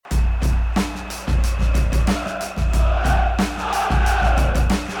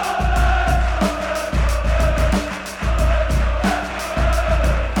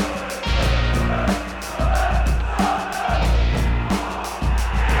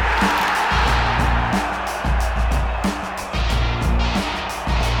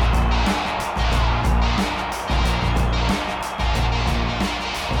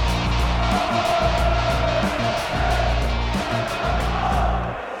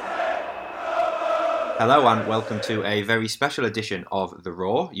Hello and welcome to a very special edition of The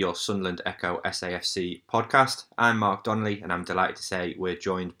Raw, your Sunderland Echo SAFC podcast. I'm Mark Donnelly and I'm delighted to say we're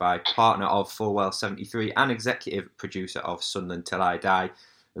joined by partner of Fulwell73 and executive producer of Sunderland Till I Die,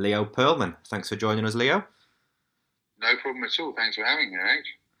 Leo Pearlman. Thanks for joining us, Leo. No problem at all. Thanks for having me, mate.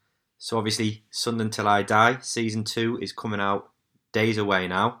 So obviously, Sunderland Till I Die, Season 2 is coming out days away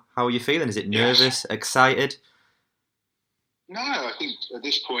now. How are you feeling? Is it nervous, excited? No, I think at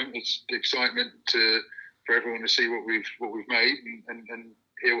this point it's the excitement for everyone to see what we've made and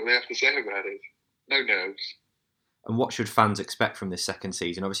hear what they have to say about it. No nerves. And what should fans expect from this second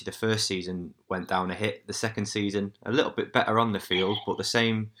season? Obviously, the first season went down a hit. The second season, a little bit better on the field, but the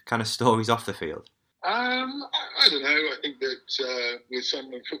same kind of stories off the field. I don't know. I think that with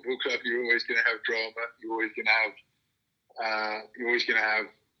Sunderland Football Club, you're always going to have drama. You're always going to have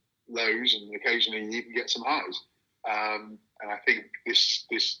lows, and occasionally you even get some highs. And I think this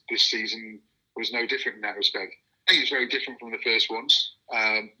season was no different in that respect. I think it's very different from the first one,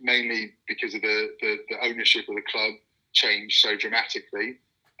 mainly because of the ownership of the club changed so dramatically,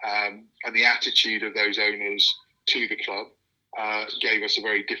 and the attitude of those owners to the club gave us a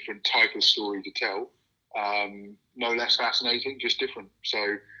very different type of story to tell. No less fascinating, just different. So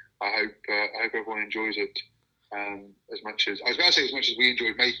I hope everyone enjoys it as much as we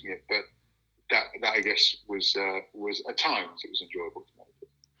enjoyed making it, but that I guess was at times it was enjoyable to make it.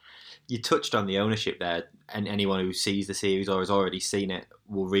 You touched on the ownership there, and anyone who sees the series or has already seen it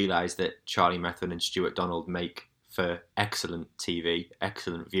will realise that Charlie Methven and Stewart Donald make for excellent TV,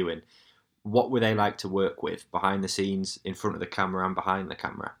 excellent viewing. What were they like to work with behind the scenes, in front of the camera and behind the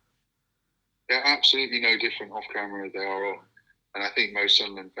camera? They're absolutely no different off camera as they are on, and I think most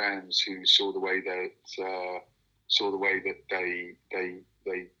Sunderland fans who saw the way that they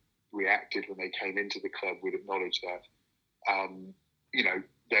reacted when they came into the club would acknowledge that.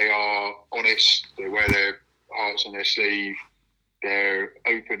 They are honest. They wear their hearts on their sleeve. They're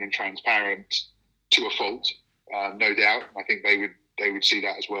open and transparent to a fault, no doubt. I think they would see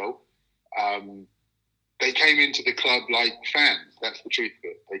that as well. They came into the club like fans. That's the truth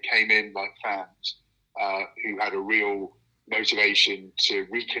of it. They came in like fans who had a real motivation to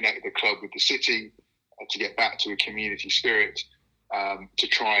reconnect the club with the city, to get back to a community spirit, to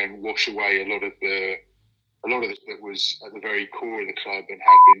try and wash away a lot of it that was at the very core of the club and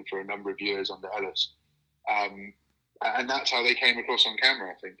had been for a number of years under Ellis. And that's how they came across on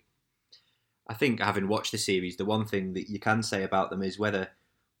camera, I think. I think, having watched the series, the one thing that you can say about them is whether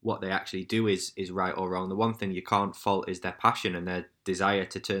what they actually do is right or wrong. The one thing you can't fault is their passion and their desire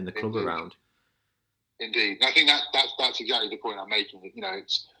to turn the club around. Indeed. And I think that's exactly the point I'm making.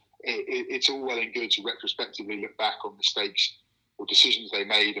 It's all well and good to retrospectively look back on mistakes or decisions they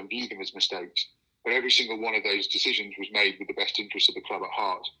made and view them as mistakes. But every single one of those decisions was made with the best interest of the club at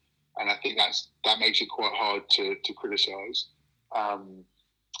heart. And I think that makes it quite hard to criticise. And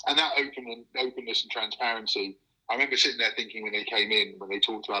that openness and transparency, I remember sitting there thinking when they came in, when they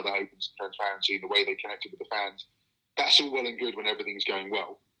talked about that openness and transparency and the way they connected with the fans, that's all well and good when everything's going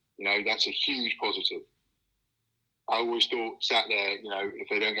well. That's a huge positive. I always thought, sat there, if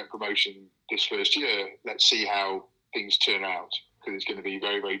they don't get promotion this first year, let's see how things turn out, because it's going to be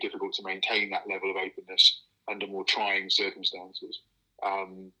very, very difficult to maintain that level of openness under more trying circumstances.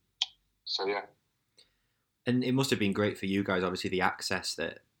 Yeah. And it must have been great for you guys, obviously, the access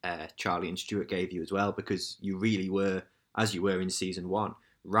that Charlie and Stewart gave you as well, because you really were, as you were in season one,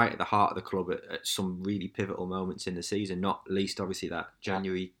 right at the heart of the club at some really pivotal moments in the season, not least, obviously, that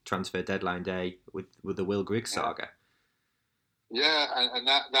January transfer deadline day with the Will Griggs saga. Yeah, and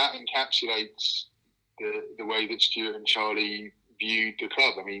that encapsulates the way that Stewart and Charlie viewed the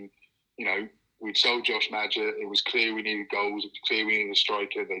club. I mean, we'd sold Josh Madger. It was clear we needed goals. It was clear we needed a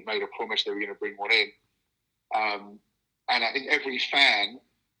striker. They made a promise they were going to bring one in. And I think every fan,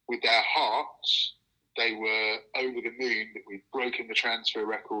 with their hearts, they were over the moon that we'd broken the transfer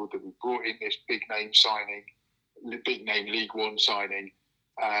record, that we brought in this big name League One signing.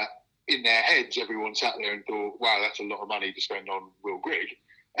 In their heads, everyone sat there and thought, wow, that's a lot of money to spend on Will Grigg.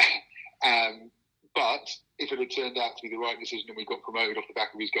 But if it had turned out to be the right decision and we got promoted off the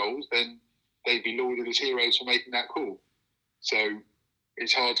back of his goals, then they'd be lauded as heroes for making that call. So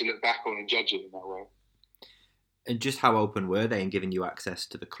it's hard to look back on and judge it in that way. And just how open were they in giving you access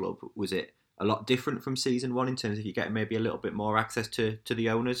to the club? Was it a lot different from season one in terms of you getting maybe a little bit more access to the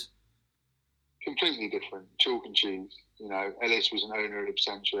owners? Completely different, chalk and cheese. Ellis was an owner at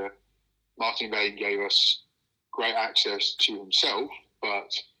absentia. Martin Bain gave us great access to himself,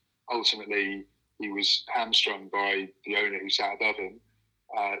 but ultimately he was hamstrung by the owner who sat above him.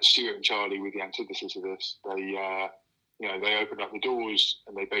 Stewart and Charlie were the antithesis of this. They opened up the doors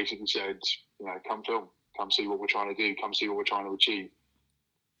and they basically said, come film, come see what we're trying to do, come see what we're trying to achieve.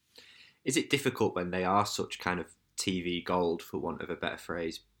 Is it difficult when they are such kind of TV gold, for want of a better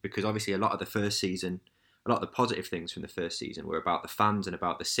phrase? Because obviously a lot of the first season, a lot of the positive things from the first season were about the fans and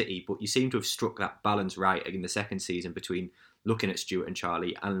about the city, but you seem to have struck that balance right in the second season between looking at Stewart and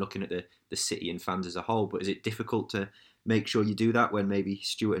Charlie and looking at the city and fans as a whole. But is it difficult to make sure you do that when maybe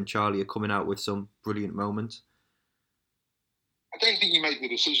Stewart and Charlie are coming out with some brilliant moments? I don't think you make the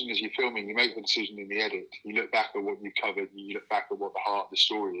decision as you're filming. You make the decision in the edit. You look back at what you've covered and you look back at what the heart of the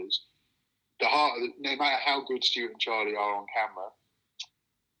story is. No matter how good Stewart and Charlie are on camera,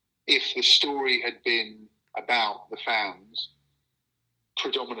 if the story had been about the fans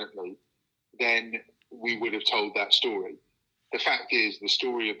predominantly, then we would have told that story. The fact is, the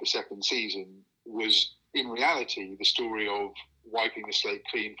story of the second season was, in reality, the story of wiping the slate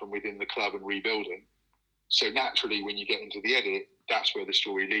clean from within the club and rebuilding. So naturally, when you get into the edit, that's where the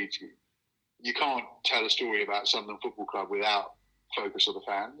story leads you. You can't tell a story about Sunderland Football Club without focus on the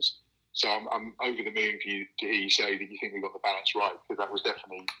fans. So I'm over the moon for you to hear you say that you think we got the balance right, because that was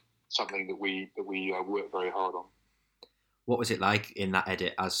definitely something that we worked very hard on. What was it like in that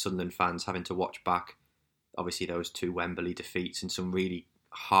edit as Sunderland fans, having to watch back, obviously, those 2 Wembley defeats and some really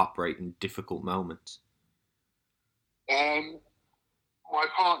heartbreaking, difficult moments? My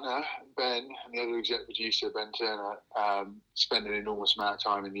partner, Ben, and the other exec producer, Ben Turner, spent an enormous amount of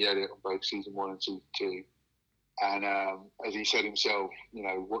time in the edit on both season 1 and season 2. And as he said himself,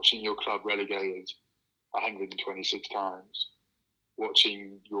 watching your club relegated 126 times,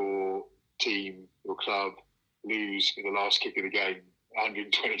 watching your team, your club, lose in the last kick of the game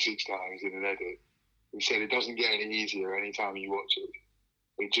 126 times in an edit, he said it doesn't get any easier any time you watch it.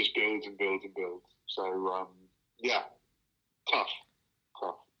 It just builds and builds and builds. So, tough.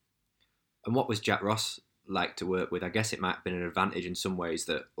 And what was Jack Ross like to work with? I guess it might have been an advantage in some ways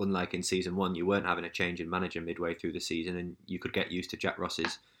that, unlike in season 1, you weren't having a change in manager midway through the season, and you could get used to Jack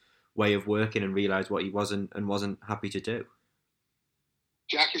Ross's way of working and realise what he wasn't happy to do.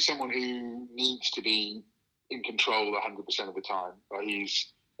 Jack is someone who needs to be in control 100% of the time. But he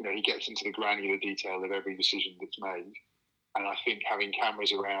gets into the granular detail of every decision that's made. And I think having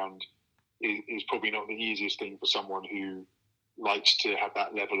cameras around is probably not the easiest thing for someone who likes to have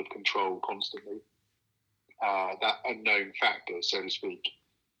that level of control constantly. That unknown factor, so to speak.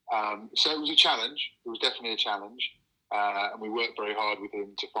 So it was a challenge. It was definitely a challenge. And we worked very hard with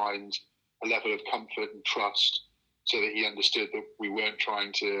him to find a level of comfort and trust so that he understood that we weren't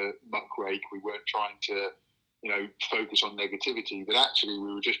trying to muckrake, we weren't trying to, focus on negativity, but actually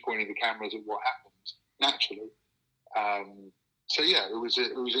we were just pointing the cameras at what happened naturally. It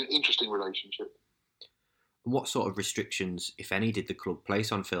was an interesting relationship. What sort of restrictions, if any, did the club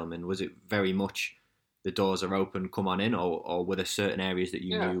place on filming? Was it very much the doors are open, come on in, or were there certain areas that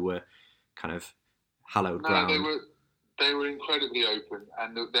you knew were kind of hallowed ground? They were incredibly open,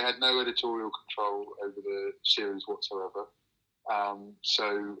 and they had no editorial control over the series whatsoever.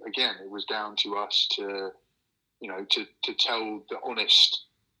 So again, it was down to us to tell the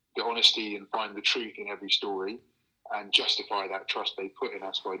honesty and find the truth in every story, and justify that trust they put in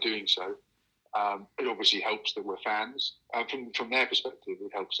us by doing so. It obviously helps that we're fans. From their perspective,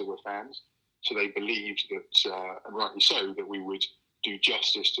 it helps that we're fans. So they believed that, and rightly so, that we would do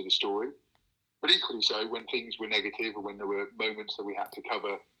justice to the story. But equally so, when things were negative or when there were moments that we had to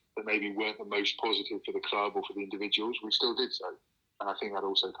cover that maybe weren't the most positive for the club or for the individuals, we still did so. And I think that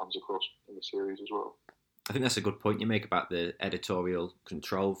also comes across in the series as well. I think that's a good point you make about the editorial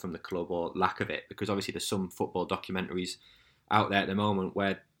control from the club, or lack of it, because obviously there's some football documentaries out there at the moment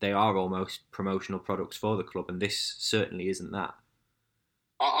where they are almost promotional products for the club, and this certainly isn't that.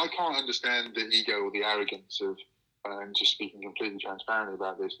 I can't understand the ego or the arrogance of, and just speaking completely transparently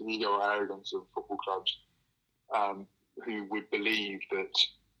about this, the ego or arrogance of football clubs who would believe that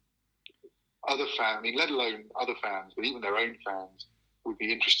other fans, let alone other fans, but even their own fans, would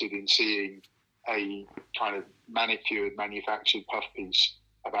be interested in seeing a kind of manicured, manufactured puff piece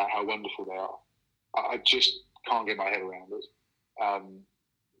about how wonderful they are. I just can't get my head around it.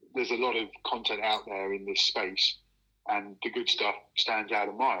 There's a lot of content out there in this space, and the good stuff stands out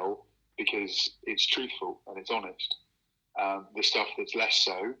a mile because it's truthful and it's honest. The stuff that's less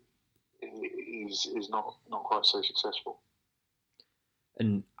so is not quite so successful.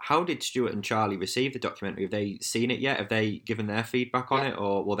 And how did Stewart and Charlie receive the documentary? Have they seen it yet? Have they given their feedback on it,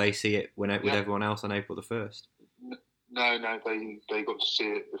 or will they see it with everyone else on April the 1st? No, they got to see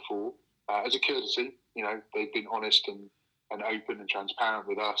it before. As a courtesy, they've been honest and open and transparent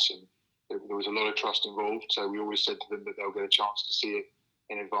with us, and there was a lot of trust involved. So we always said to them that they'll get a chance to see it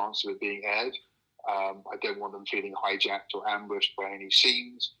in advance of it being aired. I don't want them feeling hijacked or ambushed by any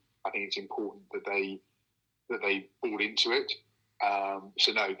scenes I think it's important that they bought into it.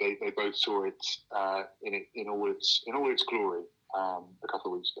 So no, they both saw it in all its glory a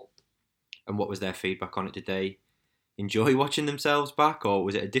couple of weeks ago. And what was their feedback on it? Did they enjoy watching themselves back, or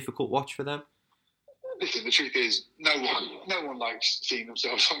was it a difficult watch for them? Listen, the truth is, no one likes seeing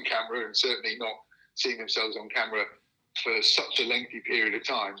themselves on camera, and certainly not seeing themselves on camera for such a lengthy period of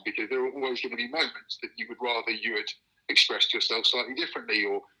time, because there are always going to be moments that you would rather you had expressed yourself slightly differently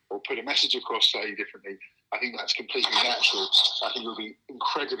or put a message across slightly differently. I think that's completely natural. I think it would be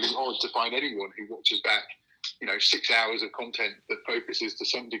incredibly odd to find anyone who watches back, 6 hours of content that focuses to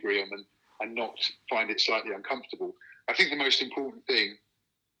some degree on them and not find it slightly uncomfortable. I think the most important thing,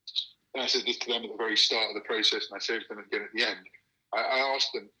 and I said this to them at the very start of the process, and I said to them again at the end, I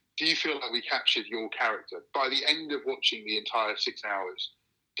asked them, do you feel like we captured your character? By the end of watching the entire 6 hours,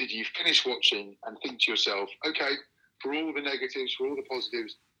 did you finish watching and think to yourself, okay, for all the negatives, for all the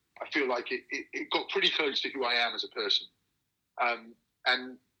positives, I feel like it got pretty close to who I am as a person.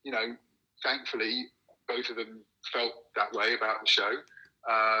 And, thankfully, both of them felt that way about the show.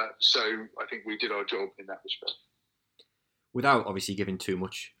 So I think we did our job in that respect. Without obviously giving too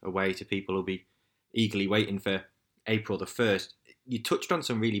much away to people who'll be eagerly waiting for April the 1st, you touched on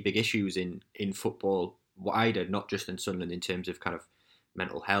some really big issues in football wider, not just in Sunderland, in terms of kind of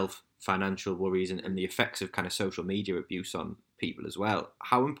mental health, financial worries, and the effects of kind of social media abuse on people as well.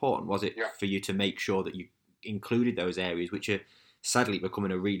 How important was it for you to make sure that you included those areas, which are sadly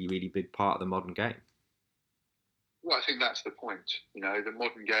becoming a really, really big part of the modern game? Well, I think that's the point. The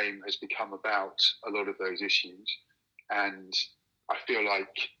modern game has become about a lot of those issues, and I feel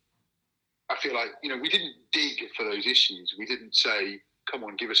like we didn't dig for those issues. We didn't say, "Come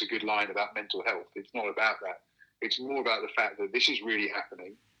on, give us a good line about mental health." It's not about that. It's more about the fact that this is really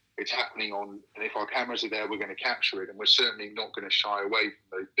happening. It's happening and if our cameras are there, we're going to capture it, and we're certainly not going to shy away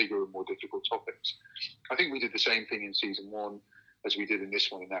from those bigger and more difficult topics. I think we did the same thing in season 1 as we did in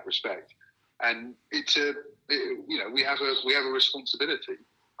this one in that respect. And we have a responsibility,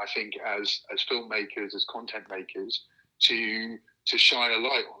 I think, as filmmakers, as content makers, to shine a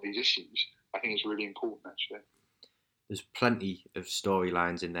light on these issues. I think it's really important, actually. There's plenty of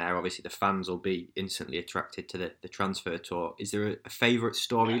storylines in there. Obviously, the fans will be instantly attracted to the transfer tour. Is there a favourite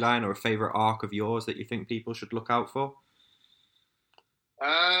storyline or a favourite arc of yours that you think people should look out for?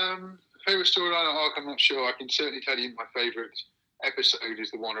 Favourite storyline or arc, I'm not sure. I can certainly tell you my favourite episode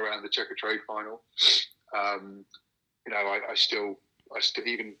is the one around the Checker Trade final. I still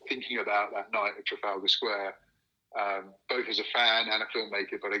even thinking about that night at Trafalgar Square, both as a fan and a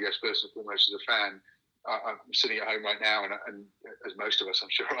filmmaker, but I guess first and foremost as a fan. I'm sitting at home right now, and as most of us I'm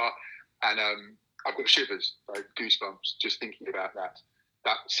sure are, and I've got shivers, like goosebumps, just thinking about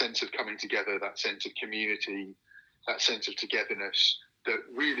that sense of coming together, that sense of community, that sense of togetherness that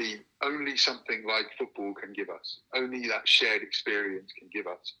really only something like football can give us, only that shared experience can give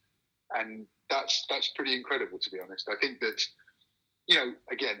us. And that's pretty incredible, to be honest. I think that,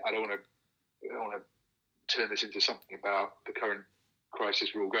 again, I don't want to turn this into something about the current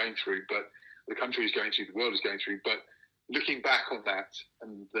crisis we're all going through, but the country is going through, the world is going through. But looking back on that,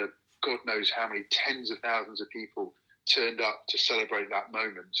 and the God knows how many tens of thousands of people turned up to celebrate that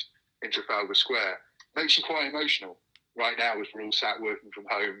moment in Trafalgar Square, makes you quite emotional. Right now, as we're all sat working from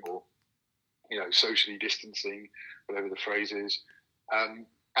home or, socially distancing, whatever the phrase is, and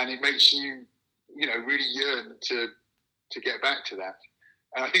it makes you, really yearn to get back to that.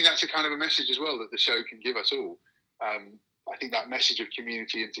 And I think that's a kind of a message as well that the show can give us all. I think that message of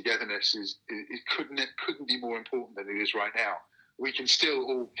community and togetherness couldn't be more important than it is right now. We can still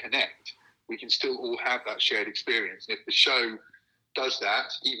all connect. We can still all have that shared experience. And if the show does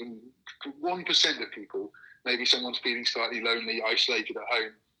that, even 1% of people, maybe someone's feeling slightly lonely, isolated at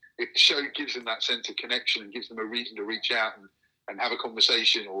home, if the show gives them that sense of connection and gives them a reason to reach out and have a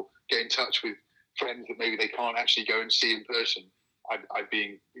conversation or get in touch with friends that maybe they can't actually go and see in person, I'd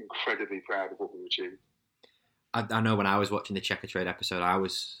be incredibly proud of what we achieved. I know when I was watching the Checker Trade episode, I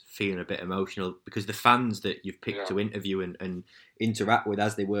was feeling a bit emotional because the fans that you've picked to interview and interact with,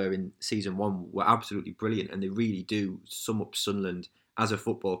 as they were in season 1, were absolutely brilliant, and they really do sum up Sunderland as a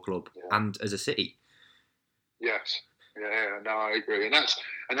football club and as a city. Yes, no, I agree, and that,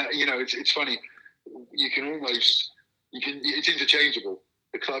 it's funny. It's interchangeable.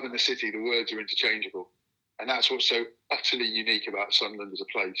 The club and the city, the words are interchangeable, and that's what's so utterly unique about Sunderland as a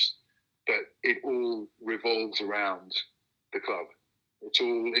place. That it all revolves around the club. It's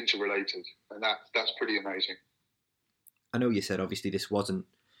all interrelated, and that's pretty amazing. I know you said obviously this wasn't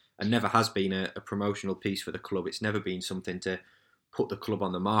and never has been a promotional piece for the club. It's never been something to put the club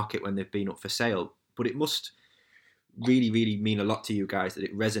on the market when they've been up for sale. But it must really, really mean a lot to you guys, that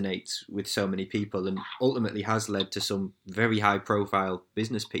it resonates with so many people and ultimately has led to some very high-profile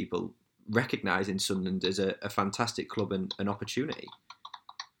business people recognising Sunderland as a fantastic club and an opportunity.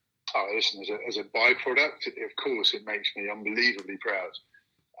 Oh, listen, as a byproduct, of course, it makes me unbelievably proud.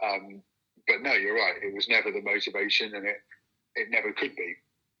 But no, you're right. It was never the motivation, and it never could be,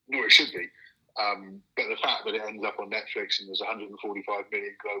 nor it should be. But the fact that it ends up on Netflix and there's 145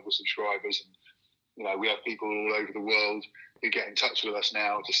 million global subscribers, and we have people all over the world who get in touch with us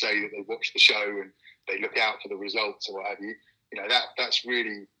now to say that they watch the show and they look out for the results or what have you. That's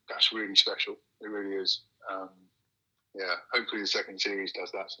really special. It really is. Hopefully the second series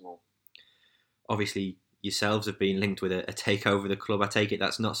does that some more. Obviously, yourselves have been linked with a takeover of the club. I take it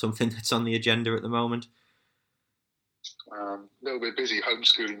that's not something that's on the agenda at the moment. A little bit busy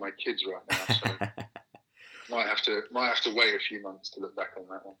homeschooling my kids right now, so might have to wait a few months to look back on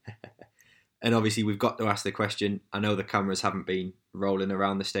that one. And obviously, we've got to ask the question. I know the cameras haven't been rolling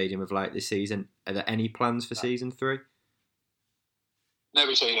around the Stadium of Light this season. Are there any plans for season 3?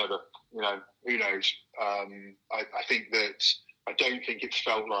 Never say never. Who knows? I think that I don't think it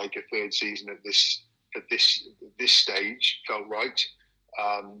felt like a third season at this stage felt right.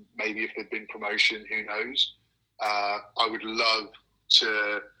 Maybe if there'd been promotion, who knows? I would love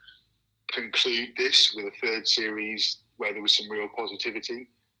to conclude this with a third series where there was some real positivity.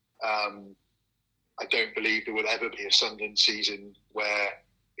 I don't believe there will ever be a Sunderland season where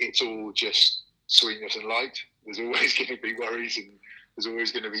it's all just sweetness and light. There's always going to be worries and there's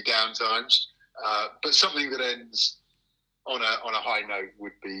always going to be down times. But something that ends on a high note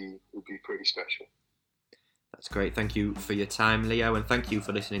would be pretty special. That's great. Thank you for your time, Leo, and thank you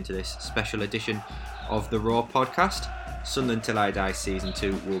for listening to this special edition of the Raw podcast. Sunderland Till I Die Season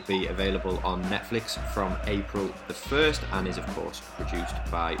 2 will be available on Netflix from April the 1st and is, of course, produced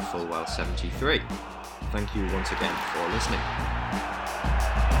by Fulwell73. Thank you once again for listening.